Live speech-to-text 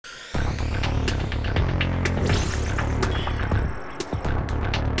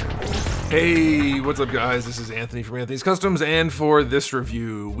Hey, what's up guys? This is Anthony from Anthony's Customs, and for this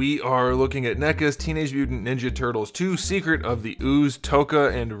review, we are looking at NECA's Teenage Mutant Ninja Turtles 2 Secret of the Ooze,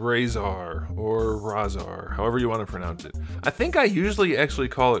 TOKKA, and RAHZAR, or RAHZAR, however you want to pronounce it. I think I usually actually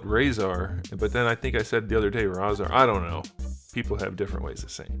call it RAHZAR, but then I think I said the other day RAHZAR. I don't know. People have different ways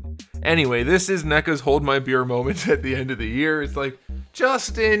of saying it. Anyway, this is NECA's Hold My Beer moment at the end of the year. It's like,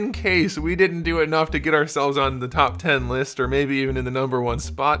 just in case we didn't do enough to get ourselves on the top 10 list, or maybe even in the #1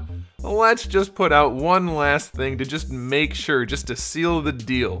 spot, let's just put out one last thing to just make sure, just to seal the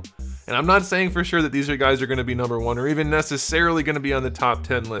deal. And I'm not saying for sure that these guys are going to be #1 or even necessarily going to be on the top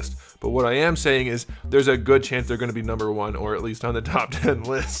 10 list, but what I am saying is there's a good chance they're going to be #1 or at least on the top 10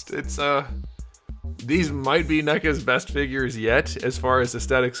 list. It's these might be NECA's best figures yet as far as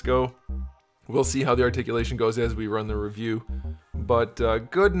aesthetics go. We'll see how the articulation goes as we run the review, but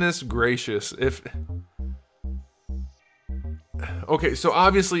goodness gracious, if... Okay, so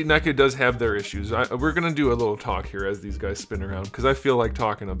obviously NECA does have their issues. We're gonna do a little talk here as these guys spin around, because I feel like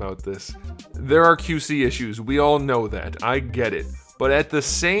talking about this. There are QC issues, we all know that, I get it. But at the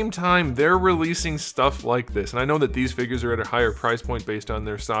same time, they're releasing stuff like this. And I know that these figures are at a higher price point based on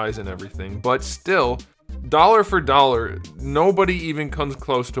their size and everything, but still, dollar for dollar, nobody even comes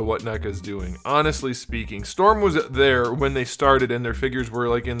close to what NECA's doing, honestly speaking. Storm was there when they started and their figures were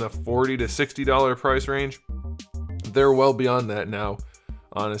like in the $40 to $60 price range. They're well beyond that now,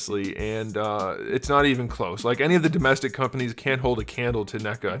 honestly, and it's not even close. Like, any of the domestic companies can't hold a candle to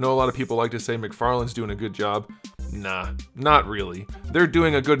NECA. I know a lot of people like to say McFarlane's doing a good job. Nah, not really. They're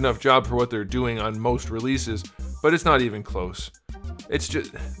doing a good enough job for what they're doing on most releases, but it's not even close. It's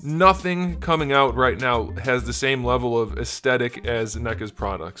just, nothing coming out right now has the same level of aesthetic as NECA's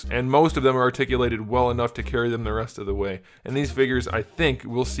products, and most of them are articulated well enough to carry them the rest of the way. And these figures, I think,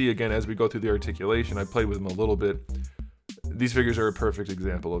 we'll see again as we go through the articulation. I played with them a little bit. These figures are a perfect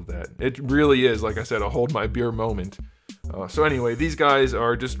example of that. It really is, like I said, a hold my beer moment. So anyway, these guys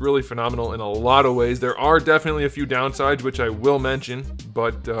are just really phenomenal in a lot of ways. There are definitely a few downsides, which I will mention,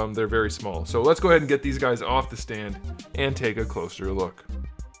 but they're very small. So let's go ahead and get these guys off the stand and take a closer look.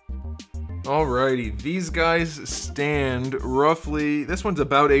 Alrighty, these guys stand roughly, this one's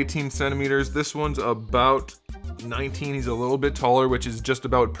about 18 centimeters, this one's about 19, he's a little bit taller, which is just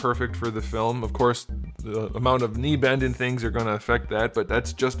about perfect for the film. Of course, the amount of knee bend and things are going to affect that, but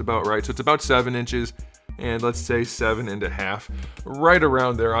that's just about right. So it's about 7 inches, and let's say 7.5, right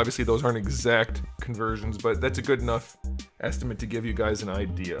around there. Obviously, those aren't exact conversions, but that's a good enough estimate to give you guys an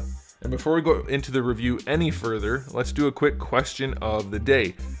idea. And before we go into the review any further, let's do a quick question of the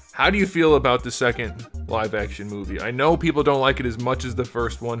day. How do you feel about the second live-action movie? I know people don't like it as much as the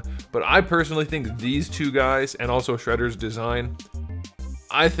first one, but I personally think these two guys, and also Shredder's design,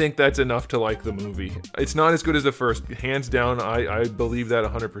 I think that's enough to like the movie. It's not as good as the first, hands down, I believe that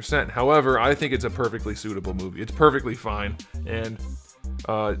 100%. However, I think it's a perfectly suitable movie. It's perfectly fine, and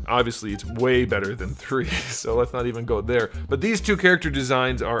obviously it's way better than 3, so let's not even go there. But these two character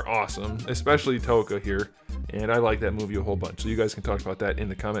designs are awesome, especially TOKKA here, and I like that movie a whole bunch, so you guys can talk about that in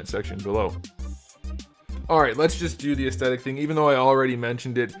the comment section below. Alright, let's just do the aesthetic thing, even though I already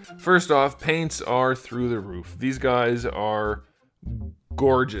mentioned it. First off, paints are through the roof. These guys are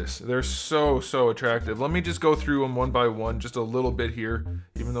gorgeous. They're so attractive. Let me just go through them one by one just a little bit here,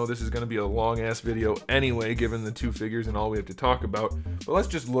 even though this is going to be a long ass video anyway, given the two figures and all we have to talk about. But let's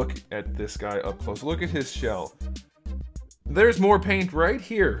just look at this guy up close. Look at his shell. There's more paint right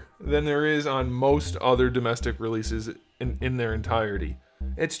here than there is on most other domestic releases in their entirety.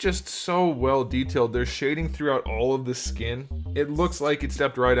 It's just so well detailed. There's shading throughout all of the skin. It looks like it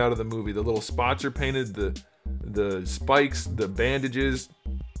stepped right out of the movie. The little spots are painted, the spikes, the bandages,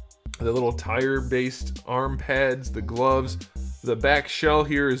 the little tire-based arm pads, the gloves. The back shell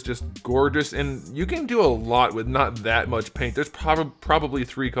here is just gorgeous, and you can do a lot with not that much paint. There's probably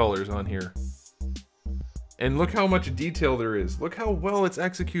 3 colors on here. And look how much detail there is. Look how well it's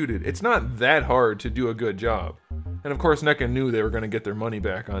executed. It's not that hard to do a good job. And of course, NECA knew they were going to get their money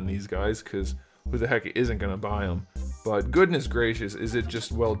back on these guys, because who the heck isn't going to buy them? But goodness gracious, is it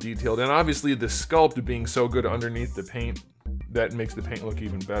just well detailed. And obviously the sculpt being so good underneath the paint, that makes the paint look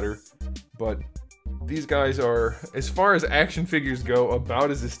even better. But these guys are, as far as action figures go, about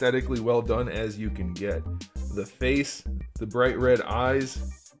as aesthetically well done as you can get. The face, the bright red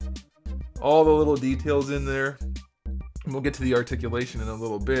eyes, all the little details in there. And we'll get to the articulation in a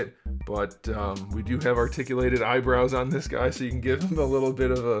little bit, but we do have articulated eyebrows on this guy, so you can give him a little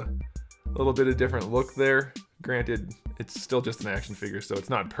bit of a different look there. Granted, it's still just an action figure, so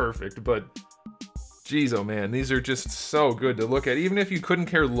it's not perfect, but geez, oh man, these are just so good to look at. Even if you couldn't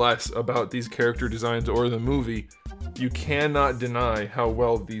care less about these character designs or the movie, You cannot deny how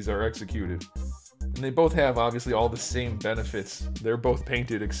well these are executed. And they both have, obviously, all the same benefits. They're both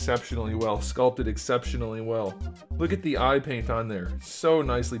painted exceptionally well, sculpted exceptionally well. Look at the eye paint on there. So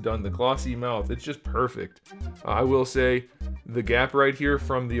nicely done. The glossy mouth, it's just perfect. I will say, the gap right here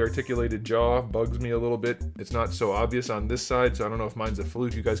from the articulated jaw bugs me a little bit. It's not so obvious on this side, so I don't know if mine's a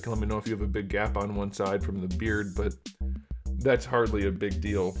fluke. You guys can let me know if you have a big gap on one side from the beard, but that's hardly a big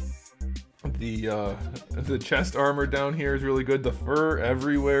deal. The chest armor down here is really good. The fur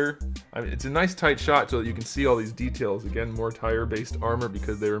everywhere. I mean, it's a nice tight shot so that you can see all these details. Again, more tire-based armor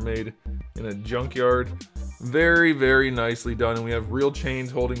because they were made in a junkyard. Very, very nicely done. And we have real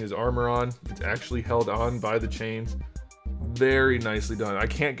chains holding his armor on. It's actually held on by the chains. Very nicely done. I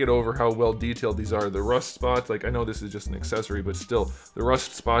can't get over how well detailed these are. The rust spots, like I know this is just an accessory, but still, the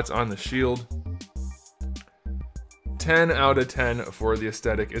rust spots on the shield. 10 out of 10 for the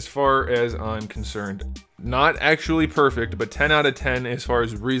aesthetic as far as I'm concerned. Not actually perfect, but 10 out of 10 as far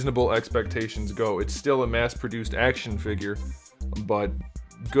as reasonable expectations go. It's still a mass-produced action figure, but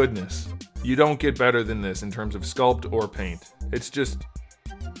goodness, you don't get better than this in terms of sculpt or paint. It's just,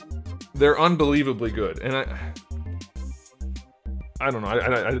 they're unbelievably good. And I don't know,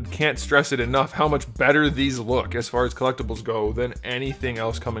 I can't stress it enough how much better these look as far as collectibles go than anything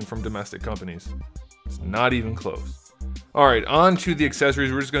else coming from domestic companies. It's not even close. Alright, on to the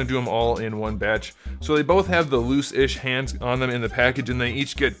accessories. We're just going to do them all in one batch. So they both have the loose-ish hands on them in the package, and they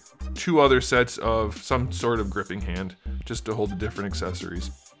each get 2 other sets of some sort of gripping hand, just to hold the different accessories.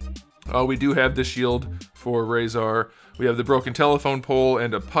 We do have the shield for RAHZAR. We have the broken telephone pole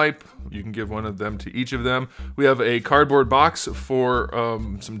and a pipe. You can give one of them to each of them. We have a cardboard box for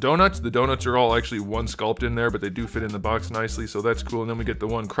some donuts. The donuts are all actually one sculpt in there, but they do fit in the box nicely, so that's cool. And then we get the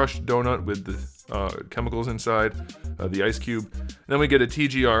one crushed donut with the chemicals inside, the ice cube. And then we get a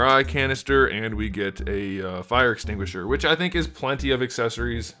TGRI canister, and we get a fire extinguisher, which I think is plenty of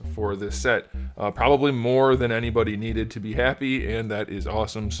accessories for this set. Probably more than anybody needed to be happy, and that is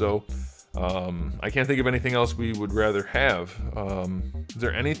awesome. So I can't think of anything else we would rather have. Is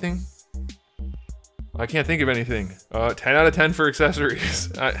there anything? I can't think of anything. 10 out of 10 for accessories.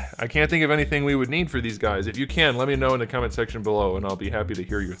 I can't think of anything we would need for these guys. If you can, let me know in the comment section below, and I'll be happy to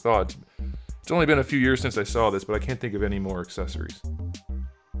hear your thoughts. It's only been a few years since I saw this, but I can't think of any more accessories.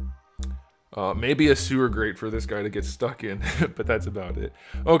 Maybe a sewer grate for this guy to get stuck in, but that's about it.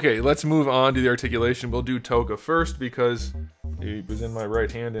 Okay, let's move on to the articulation. We'll do TOKKA first because he was in my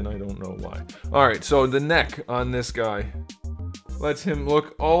right hand and I don't know why. Alright, so the neck on this guy lets him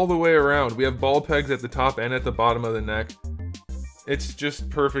look all the way around. We have ball pegs at the top and at the bottom of the neck. It's just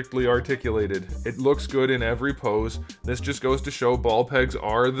perfectly articulated. It looks good in every pose. This just goes to show ball pegs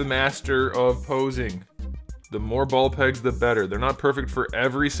are the master of posing. The more ball pegs, the better. They're not perfect for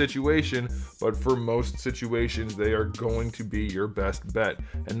every situation, but for most situations, they are going to be your best bet.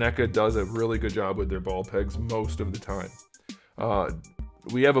 And NECA does a really good job with their ball pegs most of the time.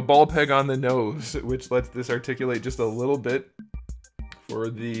 We have a ball peg on the nose, which lets this articulate just a little bit for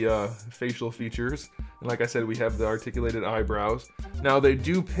the facial features. And like I said, we have the articulated eyebrows. Now they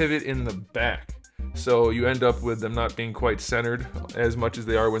do pivot in the back, so you end up with them not being quite centered as much as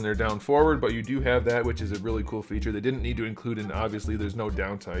they are when they're down forward, but you do have that, which is a really cool feature. They didn't need to include it, and obviously there's no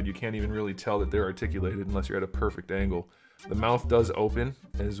downside. You can't even really tell that they're articulated unless you're at a perfect angle. The mouth does open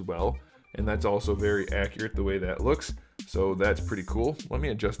as well, and that's also very accurate the way that looks, so that's pretty cool. Let me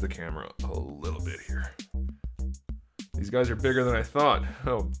adjust the camera a little bit here. These guys are bigger than I thought.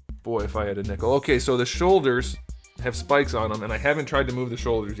 Oh boy, if I had a nickel. Okay, so the shoulders have spikes on them, and I haven't tried to move the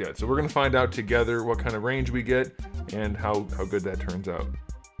shoulders yet. So we're gonna find out together what kind of range we get and how good that turns out.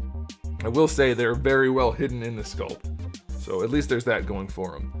 I will say they're very well hidden in the sculpt, so at least there's that going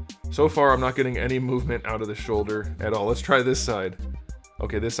for them. So far, I'm not getting any movement out of the shoulder at all. Let's try this side.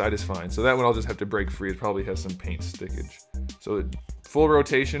 Okay, this side is fine. So that one I'll just have to break free. It probably has some paint stickage. So full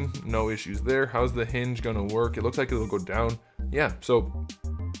rotation, no issues there. How's the hinge gonna work? It looks like it'll go down. Yeah, so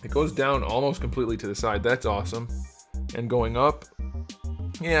it goes down almost completely to the side. That's awesome. And going up,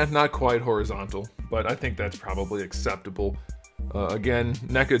 yeah, not quite horizontal, but I think that's probably acceptable. Again,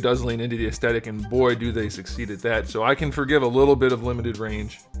 NECA does lean into the aesthetic, and boy, do they succeed at that. So I can forgive a little bit of limited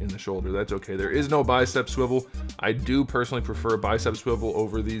range in the shoulder. That's okay. There is no bicep swivel. I do personally prefer bicep swivel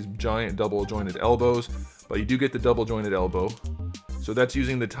over these giant double jointed elbows, but you do get the double jointed elbow. So that's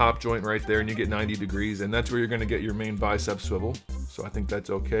using the top joint right there, and you get 90 degrees, and that's where you're gonna get your main bicep swivel. So I think that's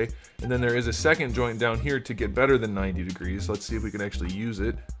okay. And then there is a second joint down here to get better than 90 degrees. Let's see if we can actually use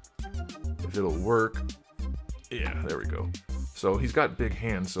it, if it'll work. Yeah, there we go. So he's got big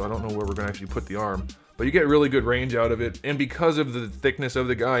hands, so I don't know where we're gonna actually put the arm, but you get really good range out of it. And because of the thickness of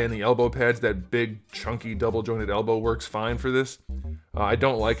the guy and the elbow pads, that big, chunky, double jointed elbow works fine for this. I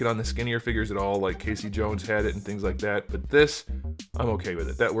don't like it on the skinnier figures at all, like Casey Jones had it and things like that, but this, I'm okay with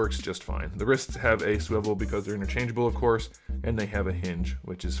it. That works just fine. The wrists have a swivel because they're interchangeable, of course, and they have a hinge,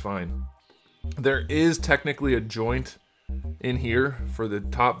 which is fine. There is technically a joint in here for the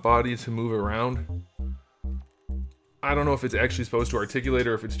top body to move around. I don't know if it's actually supposed to articulate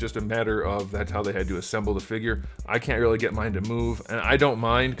or if it's just a matter of that's how they had to assemble the figure. I can't really get mine to move, and I don't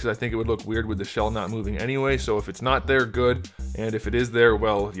mind because I think it would look weird with the shell not moving anyway, so if it's not there, good, and if it is there,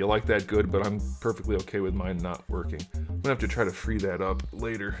 well, if you like that, good, but I'm perfectly okay with mine not working. I'm gonna have to try to free that up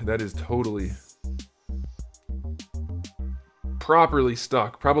later. That is totally properly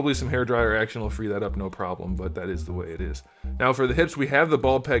stuck. Probably some hairdryer action will free that up, no problem, but that is the way it is. Now for the hips, we have the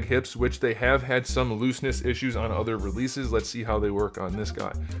ball peg hips, which they have had some looseness issues on other releases. Let's see how they work on this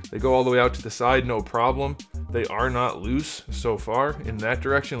guy. They go all the way out to the side, no problem. They are not loose so far in that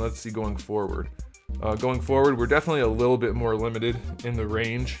direction. Let's see going forward. Going forward, we're definitely a little bit more limited in the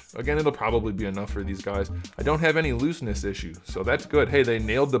range. Again, it'll probably be enough for these guys. I don't have any looseness issue, so that's good. Hey, they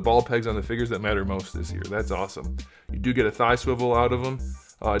nailed the ball pegs on the figures that matter most this year. That's awesome. You do get a thigh swivel out of them.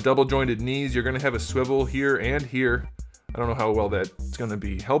 Double jointed knees, you're gonna have a swivel here and here. I don't know how well that's gonna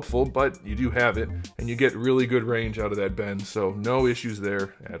be helpful, but you do have it, and you get really good range out of that bend, so no issues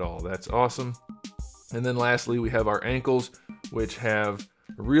there at all. That's awesome. And then lastly, we have our ankles, which have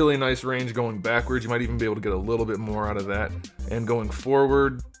really nice range going backwards. You might even be able to get a little bit more out of that. And going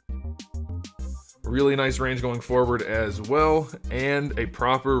forward, really nice range going forward as well, and a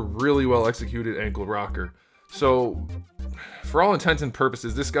proper, really well executed ankle rocker. So for all intents and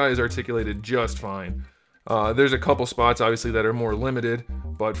purposes, this guy is articulated just fine. There's a couple spots obviously that are more limited,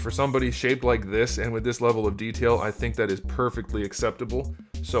 but for somebody shaped like this and with this level of detail, I think that is perfectly acceptable.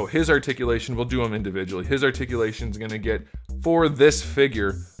 So his articulation, we'll do them individually. His articulation is gonna get, for this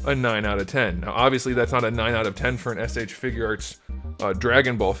figure, a 9 out of 10. Now obviously that's not a 9 out of 10 for an SH Figure Arts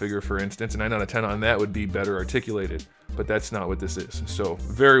Dragon Ball figure, for instance. A 9 out of 10 on that would be better articulated, but that's not what this is. So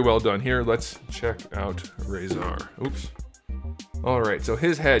very well done here. Let's check out RAHZAR. Oops. All right, so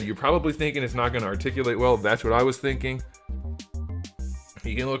his head, you're probably thinking it's not gonna articulate well. That's what I was thinking.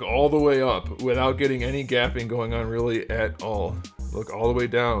 You can look all the way up without getting any gapping going on really at all. Look all the way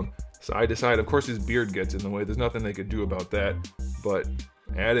down, side to side. Of course his beard gets in the way. There's nothing they could do about that, but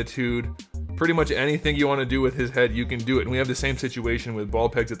attitude, pretty much anything you wanna do with his head, you can do it. And we have the same situation with ball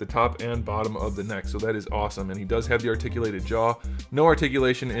pegs at the top and bottom of the neck, so that is awesome. And he does have the articulated jaw, no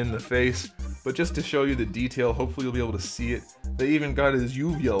articulation in the face, but just to show you the detail, hopefully you'll be able to see it. They even got his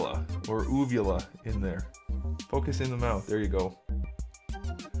uvula, or uvula, in there. Focus in the mouth, there you go.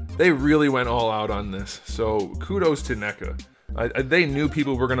 They really went all out on this, so kudos to NECA. They knew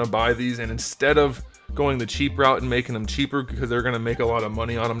people were gonna buy these, and instead of going the cheap route and making them cheaper because they're gonna make a lot of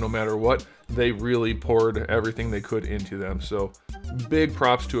money on them no matter what, they really poured everything they could into them. So big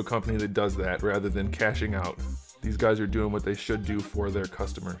props to a company that does that rather than cashing out. These guys are doing what they should do for their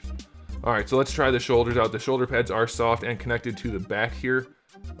customers. All right, so let's try the shoulders out. The shoulder pads are soft and connected to the back here,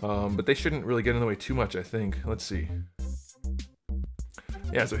 but they shouldn't really get in the way too much, I think. Let's see.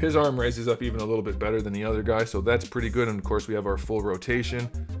 Yeah, so his arm raises up even a little bit better than the other guy, so that's pretty good. And of course we have our full rotation.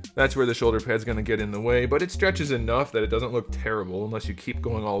 That's where the shoulder pad's gonna get in the way, but it stretches enough that it doesn't look terrible unless you keep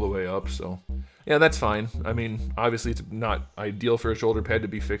going all the way up, so yeah, that's fine. I mean, obviously it's not ideal for a shoulder pad to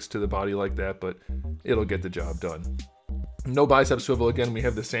be fixed to the body like that, but it'll get the job done. No bicep swivel again. We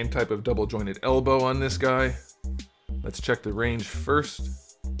have the same type of double jointed elbow on this guy. Let's check the range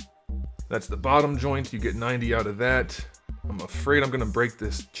first. That's the bottom joint. You get 90 out of that. I'm afraid I'm gonna break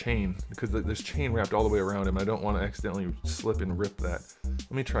this chain because there's chain wrapped all the way around him. I don't want to accidentally slip and rip that.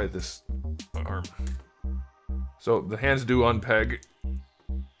 Let me try this arm. So the hands do unpeg.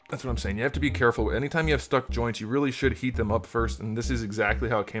 That's what I'm saying. You have to be careful. Anytime you have stuck joints, you really should heat them up first, and this is exactly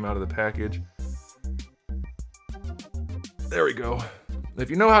how it came out of the package. There we go. If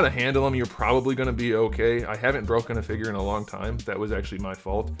you know how to handle them, you're probably gonna be okay. I haven't broken a figure in a long time. That was actually my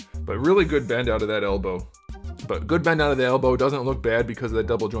fault. But really good bend out of that elbow. But good bend out of the elbow, doesn't look bad because of that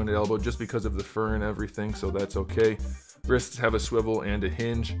double jointed elbow, just because of the fur and everything, so that's okay. Wrists have a swivel and a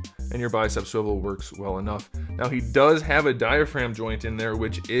hinge, and your bicep swivel works well enough. Now he does have a diaphragm joint in there,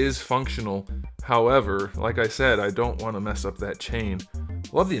 which is functional. However, like I said, I don't want to mess up that chain.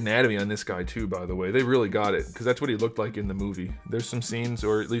 Love the anatomy on this guy too, by the way. They really got it, because that's what he looked like in the movie. There's some scenes,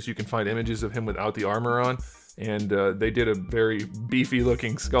 or at least you can find images of him without the armor on, and they did a very beefy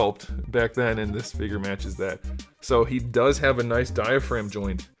looking sculpt back then, and this figure matches that. So he does have a nice diaphragm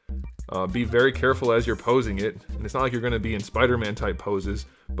joint. Be very careful as you're posing it, and it's not like you're going to be in Spider-Man type poses,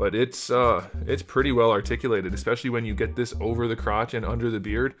 but it's pretty well articulated, especially when you get this over the crotch and under the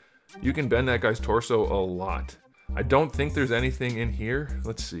beard. You can bend that guy's torso a lot. I don't think there's anything in here.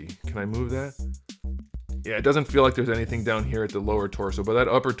 Let's see, can I move that? Yeah, it doesn't feel like there's anything down here at the lower torso, but that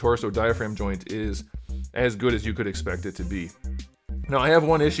upper torso diaphragm joint is as good as you could expect it to be. Now, I have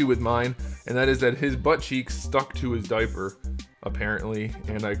one issue with mine, and that is that his butt cheeks stuck to his diaper, apparently,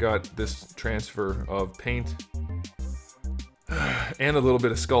 and I got this transfer of paint and a little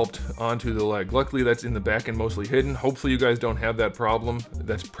bit of sculpt onto the leg. Luckily, that's in the back and mostly hidden. Hopefully, you guys don't have that problem.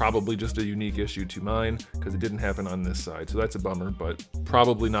 That's probably just a unique issue to mine, because it didn't happen on this side, so that's a bummer, but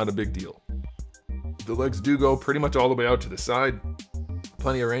probably not a big deal. The legs do go pretty much all the way out to the side.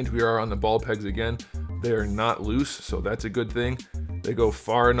 Plenty of range. We are on the ball pegs again. They are not loose, so that's a good thing. They go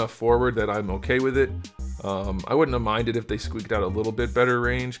far enough forward that I'm okay with it. I wouldn't have minded if they squeaked out a little bit better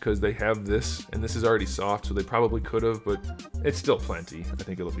range, because they have this, and this is already soft, so they probably could have, but it's still plenty. I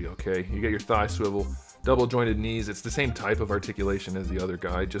think it'll be okay. You get your thigh swivel, double jointed knees. It's the same type of articulation as the other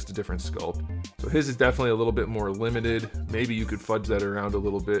guy, just a different sculpt. So his is definitely a little bit more limited. Maybe you could fudge that around a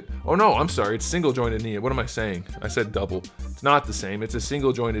little bit. Oh no, I'm sorry, it's single jointed knee. What am I saying? I said double. It's not the same. It's a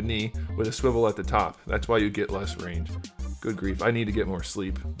single jointed knee with a swivel at the top. That's why you get less range. Good grief, I need to get more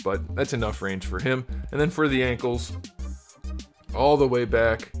sleep, but that's enough range for him. And then for the ankles, all the way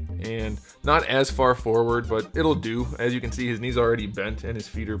back and not as far forward, but it'll do. As you can see, his knees are already bent and his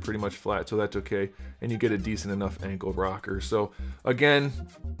feet are pretty much flat, so that's okay. And you get a decent enough ankle rocker. So again,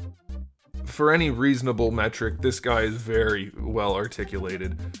 for any reasonable metric, this guy is very well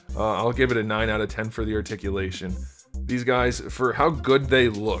articulated. I'll give it a 9 out of 10 for the articulation. These guys, for how good they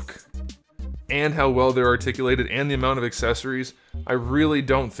look, and how well they're articulated, and the amount of accessories, I really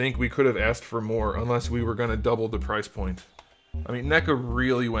don't think we could have asked for more unless we were gonna double the price point. I mean, NECA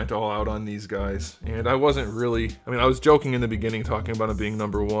really went all out on these guys, and I wasn't really, I mean, I was joking in the beginning talking about him being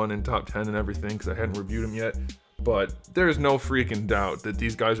 #1 and top 10 and everything, because I hadn't reviewed him yet, but there's no freaking doubt that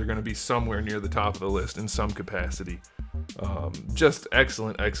these guys are gonna be somewhere near the top of the list in some capacity. Just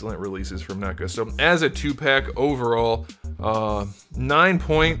excellent releases from NECA. So as a 2-pack overall,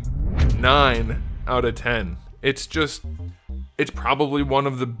 9.9 out of 10. It's probably one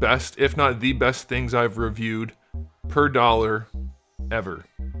of the best, if not the best things I've reviewed per dollar ever.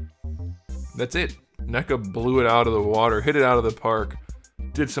 That's it. NECA blew it out of the water, hit it out of the park,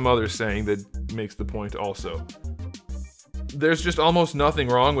 did some other saying that makes the point also. There's just almost nothing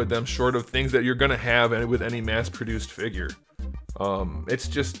wrong with them short of things that you're gonna have with any mass-produced figure. It's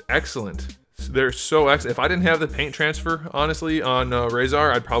just excellent. They're so excellent. If I didn't have the paint transfer, honestly, on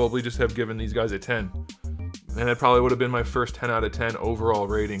RAHZAR, I'd probably just have given these guys a 10. And that probably would have been my first 10 out of 10 overall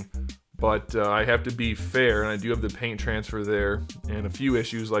rating. But I have to be fair, and I do have the paint transfer there, and a few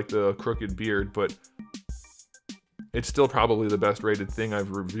issues like the crooked beard, but it's still probably the best rated thing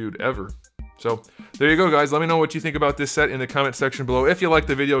I've reviewed ever. So there you go, guys. Let me know what you think about this set in the comment section below. If you liked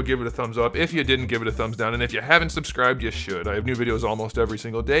the video, give it a thumbs up. If you didn't, give it a thumbs down. And if you haven't subscribed, you should. I have new videos almost every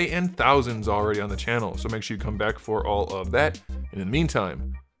single day and thousands already on the channel. So make sure you come back for all of that. And in the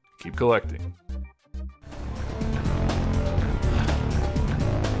meantime, keep collecting.